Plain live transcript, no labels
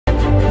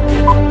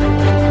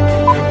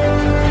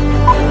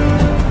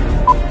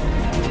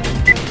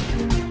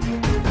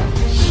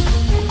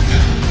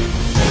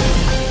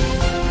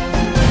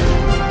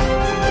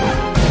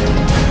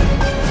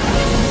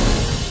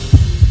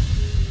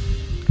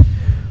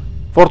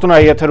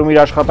Fortuna-ի եթերում իր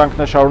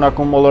աշխատանքն է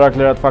շարունակում մոլորակ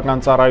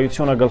լրատվական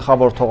ծառայությունը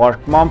գլխավոր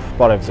թողարկմամբ,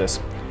 բարև ձեզ։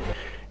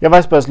 Եվ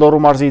այսպես Լոռու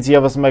մարզից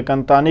ևս մեկ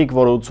ընտանիք,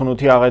 որը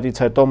 88-ի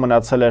աղետից հետո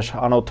մնացել էր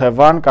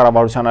անօթևան,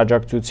 կառավարության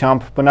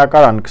աջակցությամբ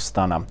բնակարան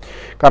կստանա։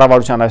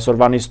 Կառավարության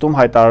այսօրվա նիստում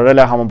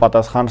հայտարարել է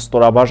համապատասխան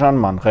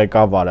ստորաբաժանման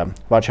ղեկավարը։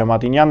 Վաչե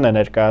Մատինյանն է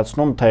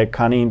ներկայացնում, թե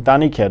քանի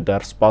ընտանիք է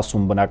դեռ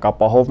սպասում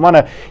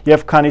բնակապահովմանը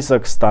եւ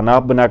քանիսը կստանա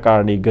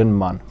բնակարանի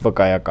գնման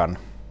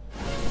վկայական։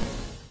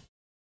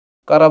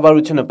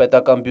 Կառավարությունը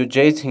պետական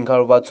բյուջեից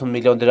 560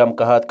 միլիոն դրամ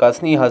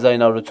կհատկացնի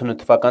 1988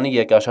 թվականի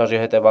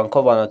երկրաշարժի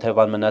հետևանքով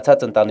անօթևան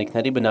մնացած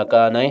ընտանիքների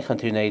բնակարանային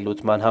խնդիրների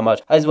լուծման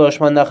համար։ Այս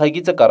որոշման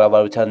նախագիծը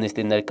կառավարության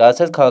նիստին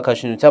ներկայացրեց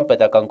քաղաքաշինության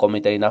պետական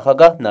կոմիտեի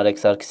նախագահ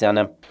Նարեկ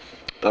Սարգսյանը։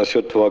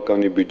 17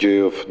 թվականի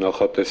բյուջեով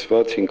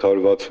նախատեսված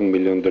 560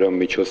 միլիոն դրամ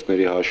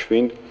միջոցների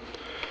հաշվին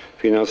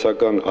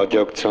ֆինանսական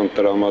աջակցության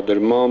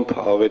տրամադրմամբ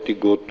աղետի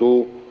գոտու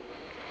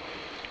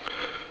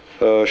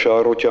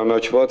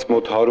շահառուճանաչված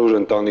մոտ 100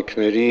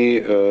 ընտանիքների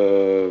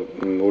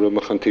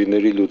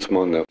խնդիրների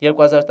լուծմանը։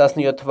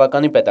 2017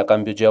 թվականի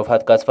պետական բյուջեով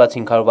հատկացված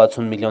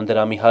 560 միլիոն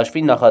դրամի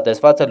հաշվին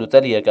նախատեսված է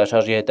լուծել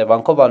երկրաշարժի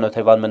հետևանքով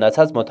անօթևան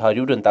մնացած մոտ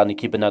 100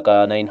 ընտանիքի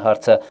բնակարանային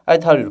հարցը։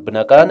 Այդ 100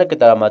 բնակարանը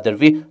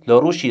կտրամադրվի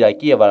Լոռու,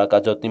 Շիրակի եւ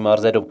Արաքածոտնի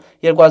մարզերում։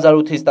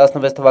 2008-ից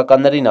 16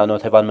 թվականներին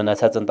անօթևան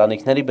մնացած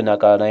ընտանիքների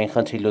բնակարանային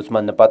խնդրի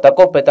լուծման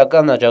նպատակով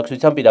պետական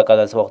աջակցությամբ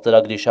իրականացվող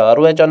ծրագրի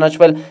շահառու է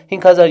ճանաչվել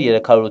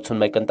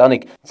 5381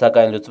 ընտանիք,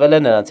 սակայն լուծվել է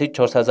նրանցից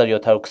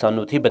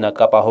 4728-ի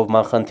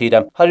բնակապահովման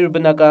խնդիրը։ 100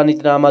 բնակարանի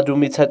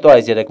տրամադրումից հետո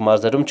այս 3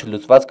 մարզերում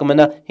չլուծված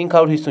կմնա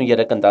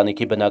 553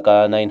 ընտանիքի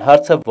բնակարանային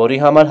հարցը,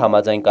 որի համար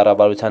համաձայն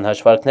կառավարության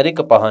հաշվարկների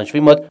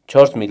կպահանջվի մոտ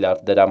 4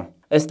 միլիարդ դրամ։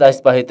 Ըստ այս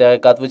պահի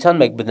տեղեկատվության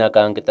մեկ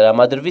բնակարան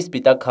կտրամադրվի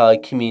Սպիտակ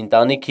քաղաքի մի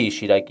ընտանիքի,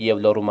 Շիրակի եւ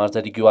Լոռու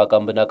մարզերի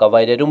գյուղական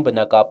բնակավայրերում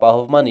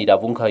բնակապահովման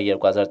իրավունքը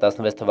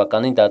 2016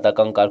 թվականին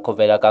դատական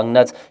կարգով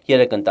վերականգնած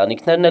 3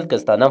 ընտանիքներն էլ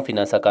կստանան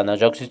ֆինանսական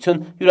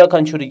աջակցություն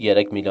յուրաքանչյուրի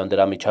 3 միլիոն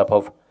դրամի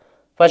չափով։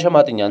 Վաչե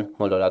Մատինյան,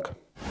 Մոլորակ։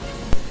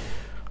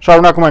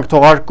 Շարունակում ենք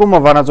թողարկումը,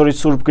 Վանաձորի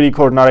Սուրբ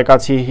Գրիգոր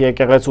Նարեկացի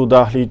եկեղեցու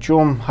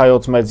դահլիճում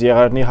հայոց մեծ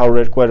եղեռնի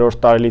 102-րդ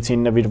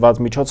տարելիցին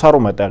նվիրված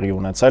միջոցառում է տեղի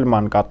ունեցել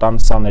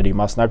մանկատան սաների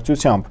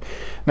մասնակցությամբ։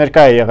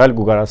 Ներկա է եղել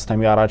Գուգարաց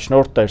թեմի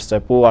առաջնորդ Տեր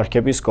Սեպու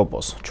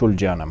arczepiskopos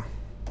Չուլջյանը։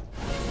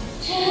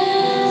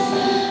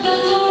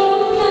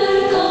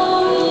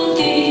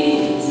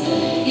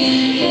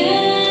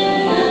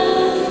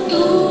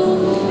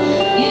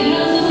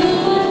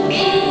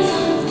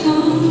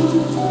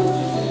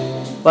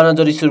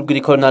 Վանաձորի Սուրբ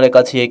Գրիգոր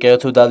Նարեկացի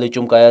եկեղեցու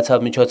դահլիճում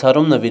կայացավ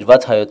միջոցառում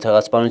նվիրված հայոց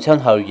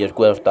ցեղասպանության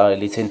 102-րդ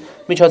տարելիցին։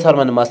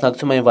 Միջոցառմանը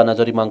մասնակցում էին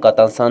Վանաձորի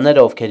մանկատան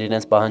սաները, ովքեր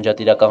իրենց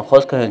պահանջատիրական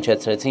խոսքը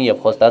հնչեցրեցին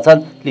եւ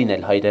խոստացան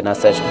լինել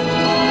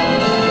հայրենասեր։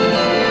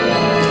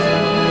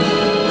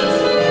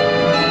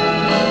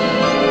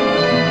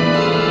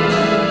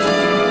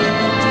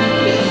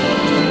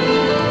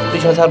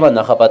 Միջոցառման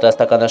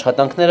նախապատրաստական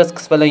աշխատանքները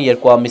սկսվել են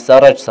 2 ամիս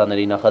առաջ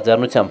սաների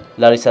նախաձեռնությամբ։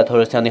 Լարիսա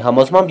Թորոսյանի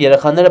համոզմամբ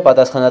երեխաները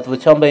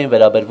պատասխանատվությամբ էին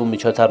վերաբերվում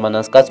միջոցառման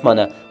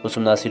անցկացմանը,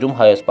 ուսումնասիրում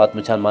հայոց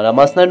պատմության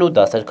մանրամասներն ու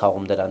դասեր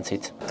քաղում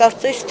դրանցից։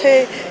 Կարծես թե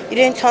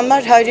իրենց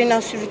համար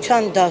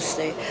հայրենասիրության դաս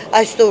է։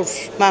 Այսօր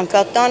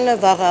մանկատանը,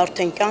 վաղը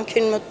արդեն կյանք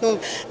են մտնում,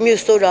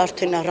 մյուս օրը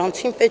արդեն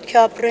առանցին պետք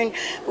է ապրեն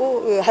ու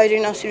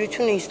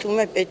հայրենասիրությունը ինձ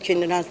թվում է պետք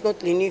է նրանց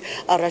մոտ լինի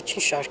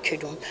առաջին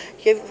շարքերում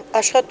եւ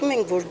աշխատում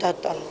ենք որ դա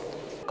տան։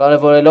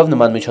 Կարևորելով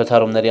նման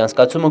միջոցառումների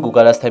անցկացումը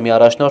Գուգարաց թեմի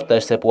առաջնորդ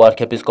Տեր Սեպու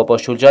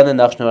arczepiskopos Չուլջյանը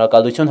նախ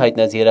շնորհակալություն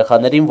հայտնեց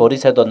երեխաներին,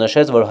 որից հետո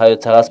նշեց, որ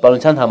հայոց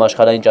ցեղասպանության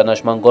համաշխարհային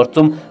ճանաչման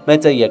գործում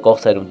մեծ է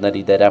եկող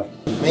սերունդների դերը։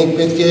 Մենք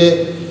պետք է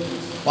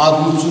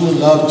պատմությունը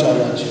լավ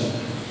ճանաչենք,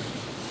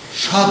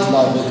 շատ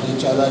լավ պետք է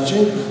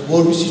ճանաչենք,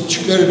 որովհետեւ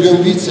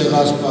չկրկնվի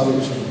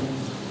ցեղասպանությունը։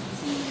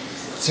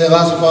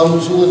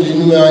 Ցեղասպանությունը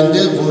լինում է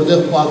այնտեղ,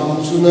 որտեղ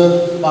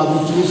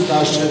պատմությունից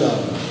դաշ չեն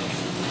առնում։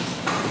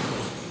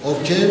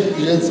 Ովքեր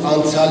իրենց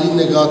անցյալի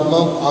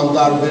նկատմամբ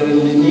անդարբեր են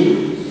լինի,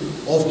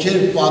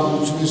 ովքեր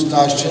պատմությունից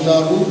դաշ չեն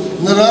առնում,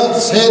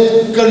 նրանց հետ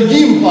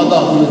կրկին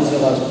պատահում է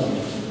ցեղասպանություն։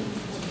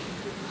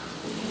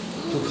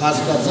 Դուք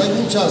հասկացաք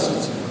ինչ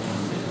ասեցի։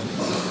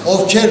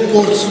 Ովքեր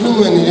կորցնում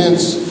են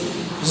իրենց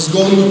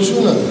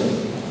զգոնությունը,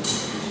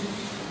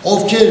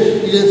 ովքեր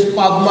իրենց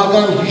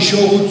պատմական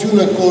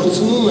հիշողությունը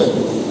կորցնում են,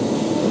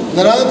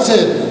 նրանց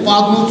հետ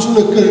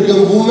պատմությունը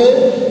կրկնվում է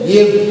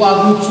եւ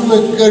պատմությունը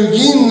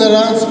կրկին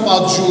նրանց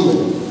պատժում է,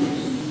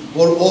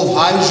 որ ով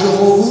հայ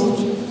ժողովուրդ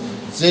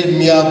ձեր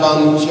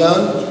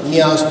միաբանության,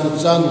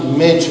 միասնության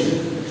մեջ է,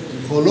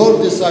 բոլոր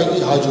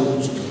տեսակի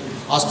հաջողություն։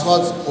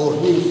 Աստված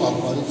օրհնի ու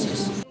պահպանի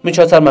ձեզ։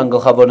 Միջոցառման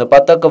գլխավոր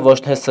նպատակը ոչ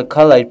թե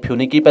սգալ, այլ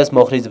Փյունիկի պես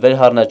մոխրից վեր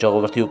հառնած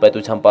ժողովրդի ու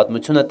պետության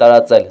պատմությունը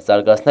տարածել,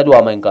 զարգացնել ու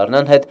ամեն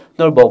կառնան հետ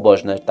նոր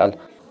բողբոժներ տալ։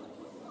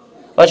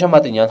 Վաչե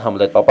Մատինյան,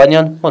 Համլետ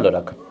Պապանյան,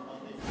 Մոլորակ։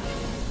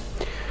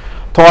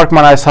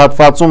 Թողարկման այս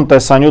հատվածում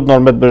տեսանյութ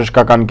Նորմետ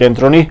բժշկական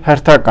կենտրոնի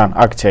հերթական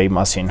ակցիայի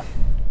մասին։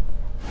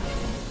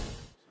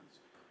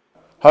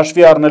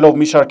 Հաշվի առնելով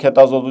մի շարք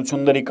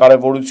հետազոտությունների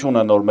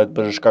կարևորությունը նոր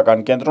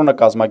բժշկական կենտրոնը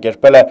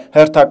կազմակերպել է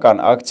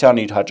հերթական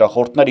ակցիան իր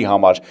հաճախորդների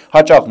համար։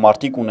 Հաճախ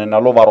մարդիկ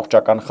ունենալով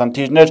առողջական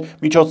խնդիրներ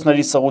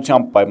միջոցների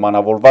սղությամբ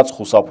պայմանավորված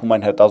խուսափում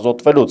են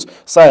հետազոտվելուց։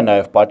 Սա է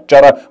նաև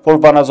պատճառը,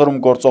 որ Վանաձորում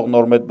գործող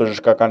նոր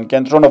բժշկական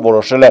կենտրոնը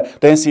որոշել է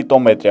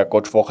դենսիտոմետրիա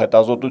կոչվող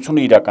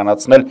հետազոտությունը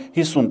իրականացնել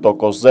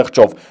 50%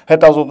 զեղչով։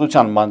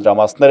 Հետազոտության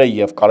մանրամասները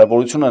և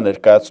կարևորությունը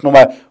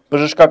ներկայացնում է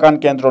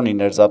բժշկական կենտրոնի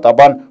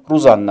ներզատաբան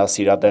Ռուզաննա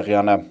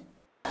Սիրադեղյանը։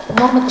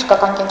 Նոր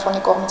բժշկական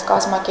կենտրոնի կողմից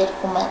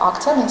կազմակերպվում է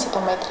ակցիա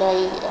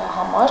դենսիտոմետրիայի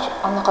համար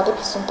աննախադեպ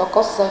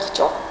 50%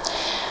 զեղչով։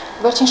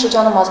 Վերջին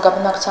շրջանում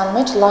ազգաբնակության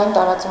մեջ լայն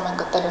տարածում են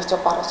գտել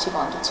օստեոպարոզի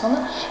հիվանդությունը,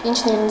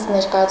 ինչն իրենից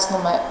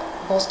ներկայացնում է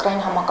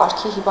ոսկրային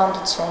համակարգի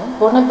հիվանդություն,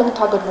 որն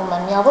բնութագրվում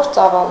է միավոր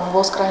ծավալուն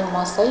ոսկրային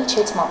մասսայի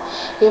իջեցման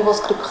և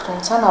ոսկրի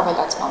փխրունության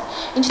ավելացման,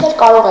 ինչն էլ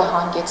կարող է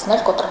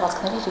հանգեցնել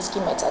կոտրվածքների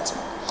ռիսկի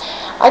մեծացման։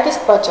 Այդ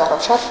իսկ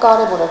պատճառով շատ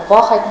կարևոր է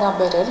վաղ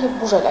հայտնաբերել և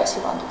բուժել այս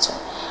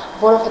հիվանդությունը,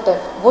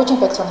 որովհետև ոչ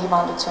ինֆեկցիոն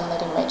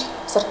հիվանդությունների մեջ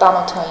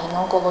սրտանոթային,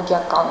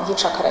 օնկոլոգիական և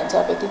շաքարային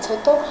դիաբետից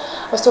հետո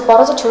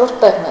օստեոպարոզը 4-րդ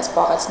տեղն է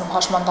զբաղեցնում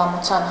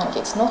հաշմանդամության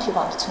հանգեցնող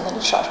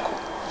հիվանդությունների շարքում։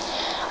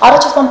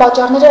 Առաջացման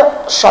պատճառները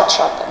շատ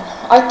են,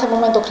 այդ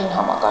թվում էնդոկրին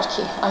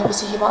համակարգի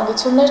այնպիսի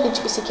հիվանդություններ,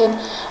 ինչպիսիք են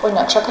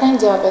օրինակ շաքարային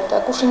դիաբետը,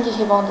 Կուշինգի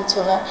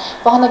հիվանդությունը,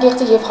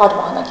 վահանագեղձի և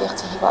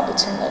հարվահանագեղձի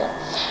հիվանդությունները։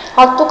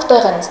 Հատուկ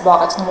տեղ են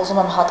զբաղեցնում,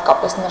 ուզում եմ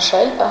հատկապես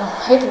նշել,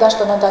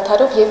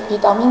 հետդաշտանադադարով և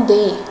վիտամին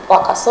D-ի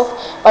պակասով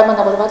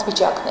պայմանավորված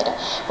վիճակները,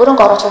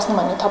 որոնք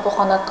առաջացնում են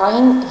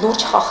նյութափոխանակային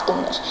լուրջ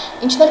խախտումներ,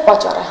 ինչն էլ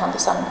պատճառ է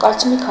հանդիսանում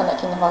կալցիումի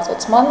քանակի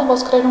նվազեցմանը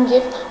ոսկրերում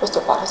և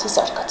օստեոպարոզի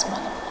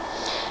զարգացմանը։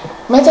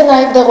 Մեծ է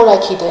նաև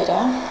դեղորայքի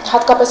դերը,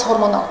 հատկապես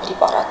հորմոնալ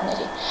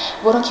պրեպարատների,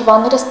 որոնք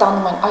հիվանդները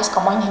ստանում են այս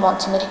կամ այն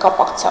հիվանդությունների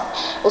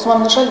կապակցությամբ։ Ուզում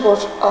եմ նշել,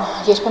 որ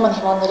երբեմն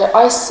հիվանդները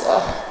այս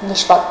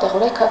նշված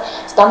դեղորայքը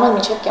ստանում են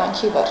մինչև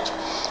կյանքի վերջ։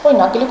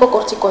 Օրինակ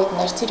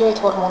գլյուկոկորտիկոիդներ,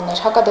 ստերոիդ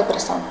հորմոններ,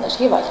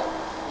 հակադեպրեսանտներ և այլն։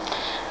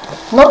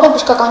 Նոր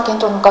բժշկական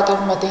կենտրոնում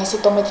կատարվում է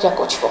դենսիտոմետրիա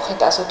կոչվող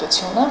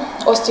հետազոտությունը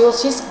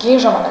օստեոզիս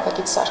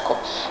գերժամանակակից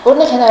սարքով,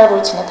 որն էլ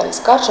հնարավորություն է տալիս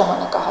կարճ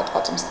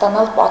ժամանակահատվածում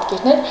ստանալ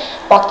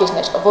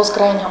պատկերներ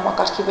ոսկրային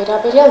համակարգի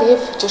վերաբերյալ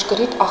և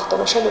ճշգրիտ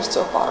ախտորոշել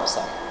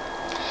օստեոպարոզը։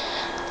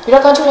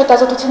 Յուրաքանչյուր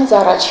հետազոտությունից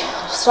առաջ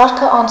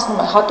սարքը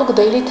անցնում է հատուկ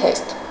daily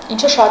test,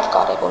 ինչը շատ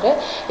կարևոր է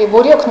և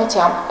որի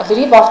օգնությամբ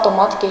լրիվ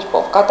ավտոմատ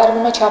կերպով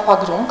կատարվում է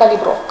չափագրում,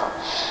 կալիբրովկա,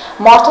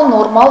 մարդու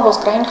նորմալ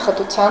ոսկրային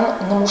խտության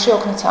նմուշի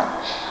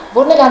օգնությամբ,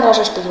 որն էլ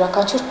անհրաժեշտ է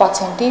յուրաքանչյուր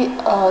պացիենտի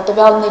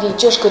տվյալների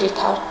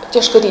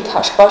ճշգրիտ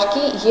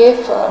հաշվարկի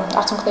և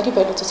արդյունքների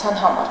վերլուծության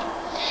համար։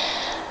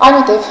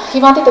 Այնուհետև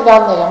հիվանդի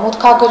տվյալները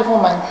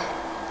մուտքագրվում են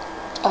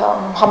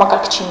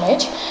համակարգչի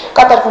մեջ,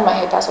 կատարվում է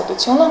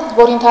հետազոտությունը,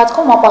 որի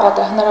ընթացքում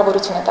ապարատը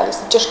հնարավորություն է տալիս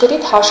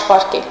ճշգրիտ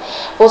հաշվարկել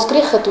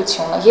ոսկրի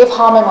խտությունը և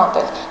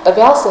համեմատել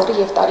տվյալ սեռի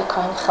և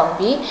տարիքային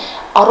խմբի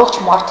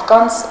առողջ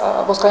մարդկանց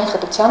ոսկրային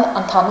խտության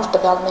ընդհանուր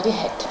տվյալների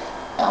հետ։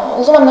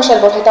 Ուզում եմ նշել,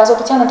 որ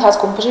հետազոտության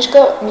ընթացքում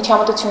բժիշկը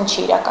միջամտություն չի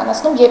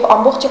իրականացնում և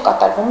ամբողջը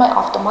կատարվում է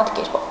ավտոմատ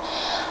կերպով։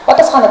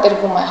 Պատասխանը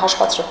տրվում է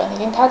հաշված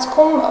րոպեների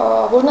ընթացքում,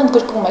 որն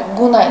ընդգրկում է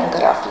գունային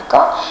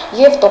գրաֆիկա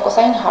և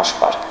տոկոսային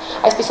հաշվարկ,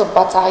 այսպիսով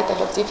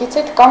բացահայտելով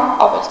դեֆիցիտ կամ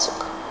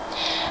ավելցուկ։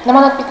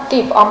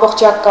 Նմանատիպ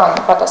ամբողջական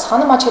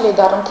պատասխանը մատչելի է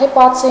դառնում թե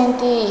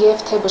պացիենտի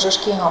և թե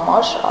բժշկի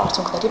համար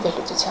արդյունքների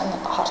վերլուծության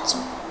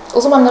հարցում։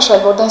 Ուզում եմ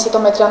նշել, որ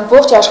դենսիտոմետրիան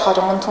ողջ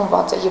աշխարհում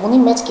ընդունված է և ունի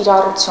մեծ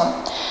կիրառություն։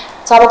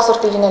 Ցավոք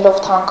սրտի լինելով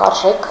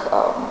թանկարժեք,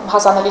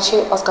 հասանելի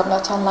չի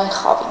ազգաբնակության լայն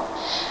խավին։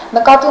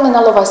 Նկատի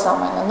ունենալով այս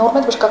ամենը, նոր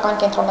բժշկական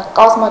կենտրոնը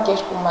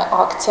կազմակերպում է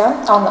ակցիա,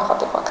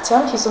 աննախադեպ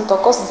ակցիա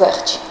 50%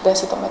 զեղչ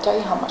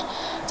դենսիտոմետրիայի համար։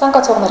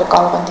 Ցանկացողները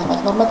կարող են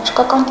դիմել նոր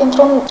բժշկական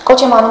կենտրոն, կոչ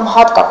եմ անում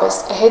հատկապես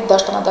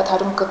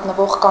հետդաշտանադադարում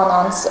գտնվող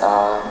կանանց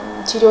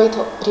թիրոիդ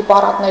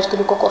պրեպարատներ,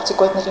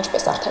 գլյուկոկորտիկոիդներ,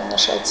 ինչպես արդեն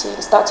նշեցի,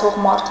 ստացող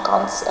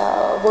մարդկանց,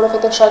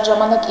 որովհետև շատ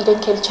ժամանակ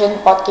իրենք էլ չեն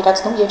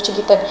պատկերացնում և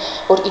չգիտեն,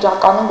 որ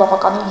իրականում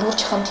բավականին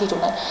լուրջ խնդիր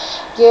ունեն։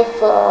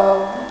 Եվ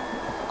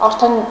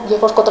արդեն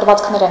երբ որ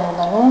կոտրվածքներ են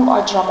ունենում,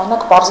 այդ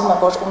ժամանակ պարզվում է,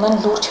 որ ունեն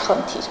լուրջ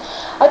խնդիր։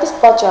 Այդ իսկ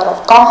պատճառով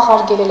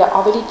կանխարգելելը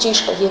ավելի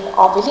ճիշտ է և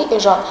ավելի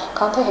էժան,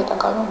 քան թե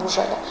հետագայում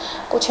բուժելը։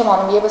 Կոչ եմ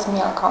անում ևս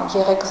մի անգամ,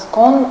 եղեք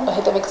զգոն,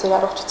 հետևեք ձեր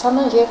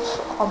առողջությանը և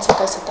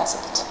անցեք այս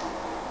հետազոտությունը։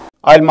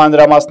 Այլ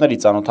մանրամասների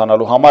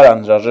ծանոթանալու համար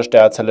անհրաժեշտ է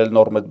այցելել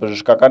նոր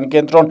բժշկական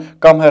կենտրոն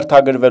կամ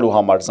հերթագրվելու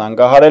համար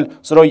զանգահարել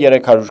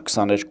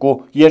 0322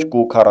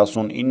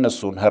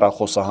 24090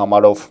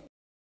 հեռախոսահամարով։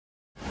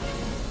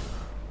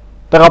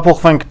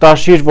 Տեղափոխվենք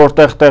Տաշիր,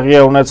 որտեղ տեղի է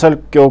ունեցել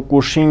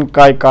Կյոկուշին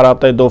կայ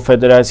կարատեդո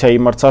ֆեդերացիայի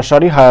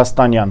մրցաշարի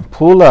հայաստանյան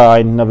փուլը,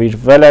 այն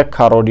նվիրվել է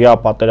քառօրյա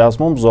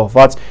պատերազմում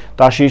զոհված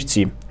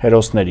տաշիրցի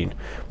հերոսներին։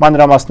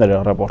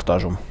 Մանրամասները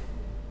ռեպորտաժում։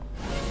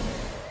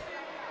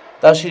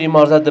 Տաշիրի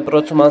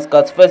մարզադպրոցում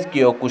անցկացվեց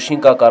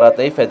Կիոկուշինկա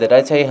կարատեի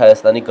ֆեդերացիայի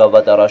Հայաստանի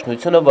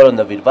գավաթ-առաջնությունը, որը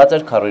նվիրված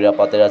էր քառորյա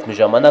պատերազմի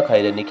ժամանակ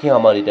հայրենիքի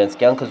համար իրենց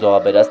կյանքը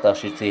զոհաբերած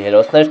տաշիրցի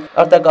հերոսներ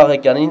Արտակ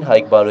Աղեկյանին,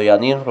 Հայկ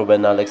Բարոյանին,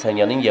 Ռուբեն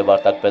Ալեքսանյանին և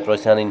Արտակ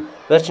Պետրոսյանին։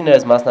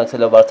 Վերջիններս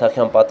մասնակցելով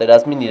Արցախյան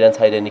պատերազմին իրենց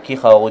հայրենիքի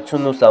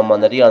խաղաղությունն ու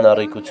սահմանների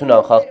անառիկությունը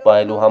անխախտ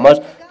պահելու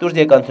համար դուրս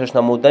եկան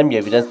թշնամու դեմ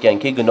և իրենց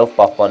կյանքի գնով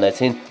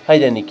պահպանեցին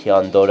հայրենիքի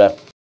անդորը։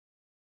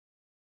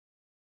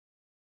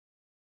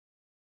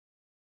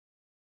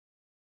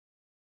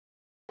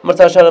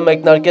 Մրցաշարը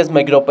մեկնարկեց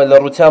մեկ րոպե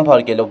լռությամբ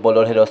հարգելով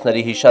բոլոր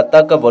հերոսների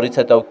հիշատակը, որից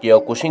հետո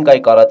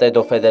Կիոկուշինկայի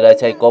կարատե-դո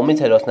ֆեդերացիայի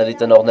կողմից հերոսների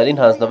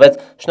ծնողներին հանձնվեց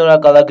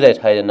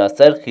շնորհակալագրեր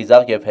հայրենասեր,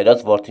 խիզախ և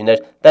հերոս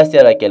որդիներ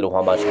դաստիարակելու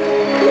համար։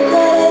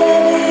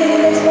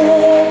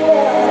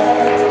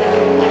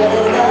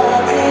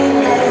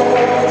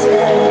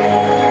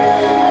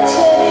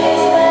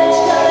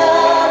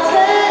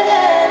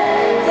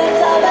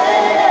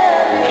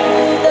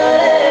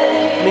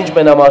 Մինչ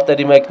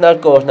մենամարտերի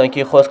մեկնարկը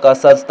օրհնանքի խոսք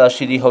ասած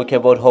Տաշիրի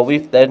հոգևոր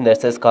հովիվ տեր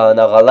Ներսես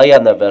Քահանա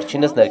Ղալայանը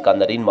վերջինս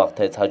ներկաներին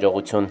մաղթեց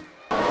հաջողություն։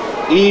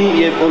 Իմ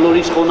և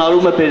բոլորիս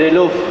խոնարհումը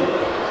բերելով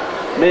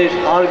մեր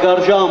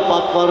հարգարժան,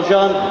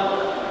 պատվարժան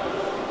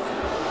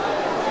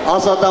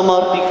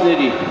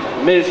ազատամարտիկների,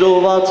 մեր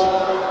զոհված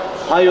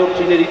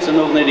հայորդիների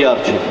ծնողների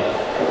առջև։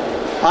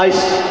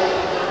 Այս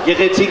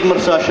գեղեցիկ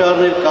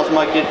մրցաշարն էլ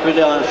կազմակերպվել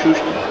է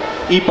անշուշտ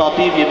ի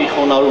պատիվ և ի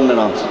խոնարհում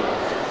նրանց։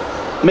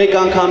 Մեկ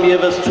անգամ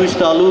ևս ցույց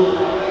տալու,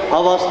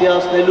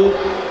 հավաստիացնելու,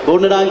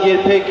 որ նրանք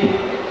երբեք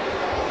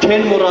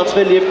չեն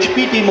մոռացվել և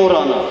չպիտի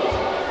մոռանալ։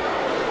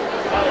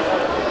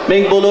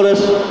 Մենք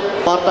բոլորս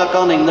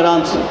պարտական ենք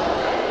նրանց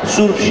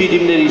սուրբ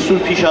շիրիմների,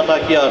 սուրբ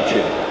հիշատակի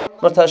առջև։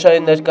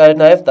 Մրցաշարին ներկա էր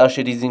նաև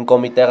Տաշիրի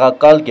զինկոմի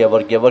տեղակալ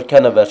Գևորգ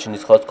Գևորգյանը,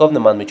 վերջինիս խոսքով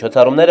նման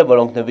միջոցառումները,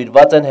 որոնք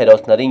նվիրված են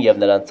հերոսներին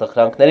և նրանց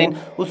սխրանքներին,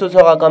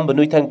 ուսուցողական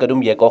բնույթ են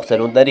կրում եկող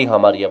սերունդների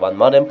համար և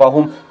անմար են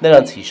պահում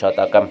նրանց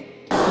հիշատակը։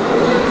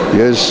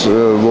 Ես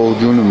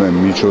ողջունում եմ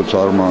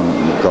միջոցառման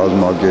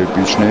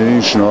կազմակերպիչներին,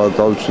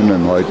 շնորհակալություն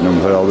եմ հայտնում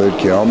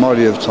հրավերքի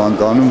համար և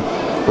ցանկանում,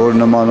 որ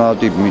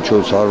նմանատիպ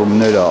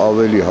միջոցառումները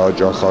ավելի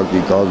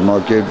հաճախակի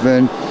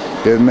կազմակերպվեն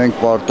և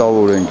մենք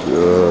պարտավոր ենք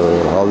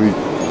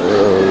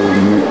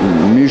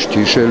միշտ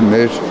հիշել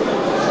մեր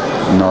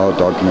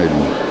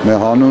նահատակներին, մեր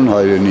հանուն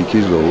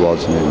հայրենիքի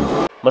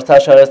զոհվածներին։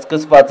 Մրցաշարը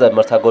սկսված է,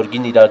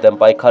 մրցագորգին իրար դեմ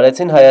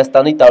պայքարեցին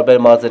Հայաստանի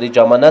տարբեր մարզերի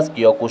ժամանած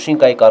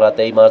Կիոկուշինկայի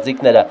կարատեի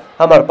մարզիկները։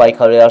 Համար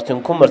պայքարի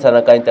արդյունքում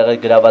մրցանակային տեղեր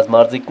գրաված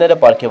մարզիկները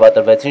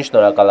պարգևատրվեցին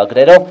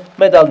շնորհակալագրերով,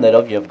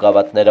 մեդալներով և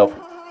գավաթներով։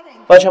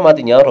 Վաչե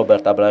Մատինյան,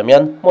 Ռոբերտ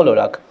Աբրահամյան,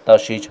 Մոլորակ,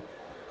 Տաշիր։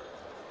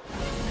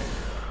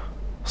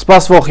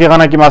 Սպասվող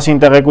եղանակի մասին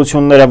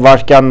տեղեկությունները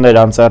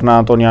վայրկյաններ Անձեռնա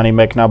Անտոնյանի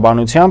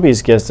մեկնաբանությամբ,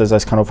 իսկ ես ձեզ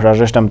այսքանով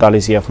հրաժեշտ եմ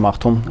տալիս և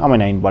մաղթում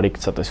ամենայն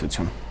բարիք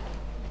ցտեսություն։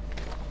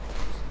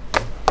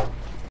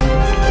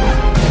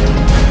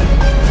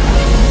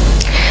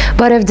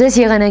 Բարև ձեզ,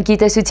 եղանակի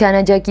տեսության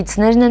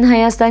աջակիցներն են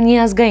Հայաստանի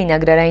ազգային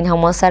agrարային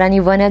համալսարանի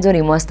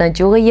Վանաձորի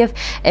մասնաճյուղը և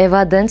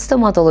Էվադենտ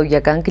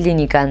ստոմատոլոգիական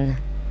կլինիկան։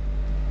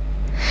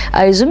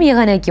 Այժմ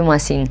եղանակի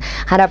մասին։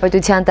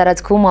 Հանրապետության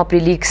տարածքում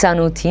ապրիլի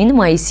 28-ին,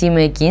 մայիսի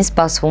 1-ին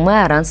սպասվում է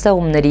առանց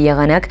ձեղումների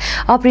եղանակ,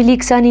 ապրիլի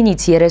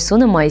 29-ից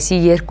 30-ը, մայիսի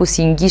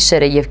 2-ին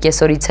գիշերը և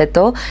կեսօրից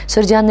հետո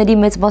շրջանների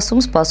մեծ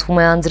մասում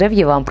սպասվում է անձրև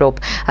և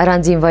ամպրոպ։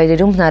 Առանձին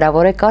վայրերում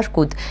հնարավոր է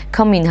կարկուտ,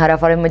 քամին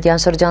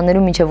հարավարևմտյան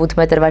շրջաններում մինչև 8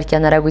 մետր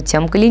վարկյան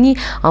արագությամբ կլինի,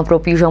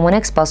 ամպրոպի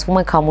ժամանակ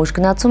սպասվում է քամուշ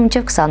գնացում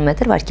մինչև 20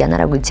 մետր վարկյան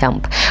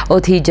արագությամբ։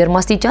 Օդի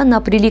ջերմաստիճանն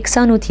ապրիլի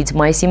 28-ից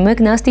մայիսի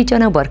 1-ն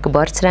աստիճանաբար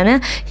կբարձրանա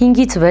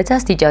 5-ից 6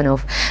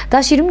 աստիճանով։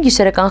 Տաշիրում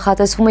գիշերը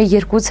կանխատեսվում է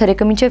 2-ից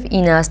 3-ը մինչև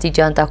 9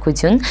 աստիճան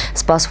տաքություն,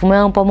 սպասվում է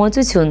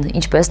անպամոծություն,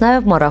 ինչպես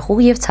նաև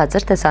մառախուղ և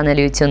ցածր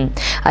տեսանելիություն։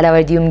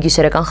 Ալավերդիում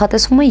գիշերը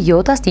կանխատեսվում է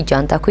 7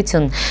 աստիճան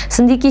տաքություն,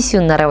 Սնդիկի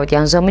սյունն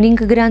առավոտյան ժամերին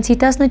կգրանցի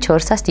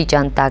 14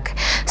 աստիճան տաք։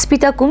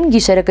 Սպիտակում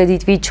գիշերը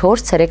կդիտվի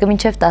 4-3-ը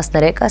մինչև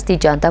 13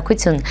 աստիճան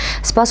տաքություն,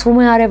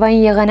 սպասվում է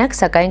արևային եղանակ,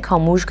 սակայն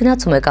քամուշ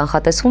գնացում է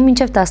կանխատեսվում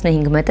մինչև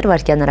 15 մետր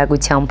վարկյան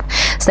արագությամբ։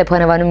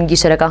 Ստեփանավանում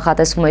գիշերը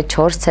կանխատեսվում է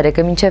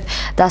 4-3-ը մինչև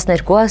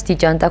 12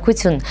 աստիճան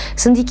տաքություն,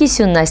 Սնդիկի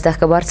սյունն այստեղ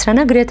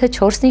կբարձրանա գրեթե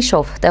 4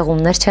 նիշով,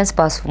 տեղումներ չեն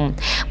սպասվում։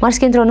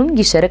 Մարզկենտրոնում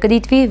գիշերը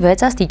կդիտվի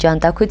 6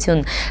 աստիճան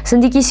տաքություն,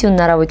 Սնդիկի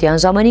սյունն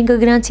առավոտյան ժամերին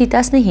կգրանցի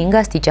 15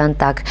 աստիճան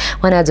տաք։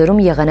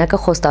 Վանաձորում եղանակը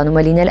խոստանում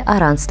է լինել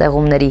առանց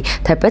տեղումների,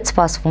 թեպետ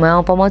սպասվում է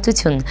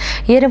անպամոծություն։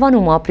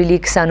 Երևանում ապրիլի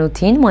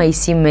 28-ին,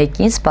 մայիսի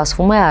 1-ին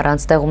սպասվում է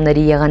առանց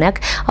տեղումների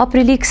եղանակ,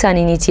 ապրիլի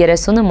 29-ից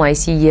 30-ը,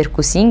 մայիսի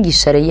 2-ին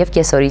գիշերը և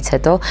կեսօրից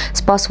հետո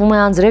սպասվում է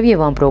անձրև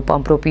և ամպրոպ,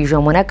 ամպրոպի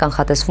ժամանակ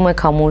կանխատեսվում է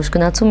քամուշ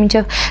գնացում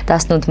մինչև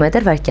 18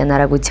 մետր վարկյան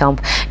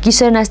արագությամբ։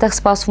 Գիշերն այստեղ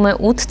սպասվում է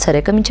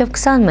 8-3-ը մինչև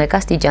 21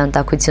 աստիճան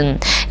տաքություն։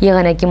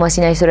 Եղանակի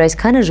մասին այսօր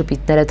այսքանը,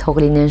 ժպիտները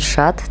թող լինեն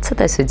շատ,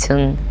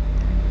 ցտեսություն։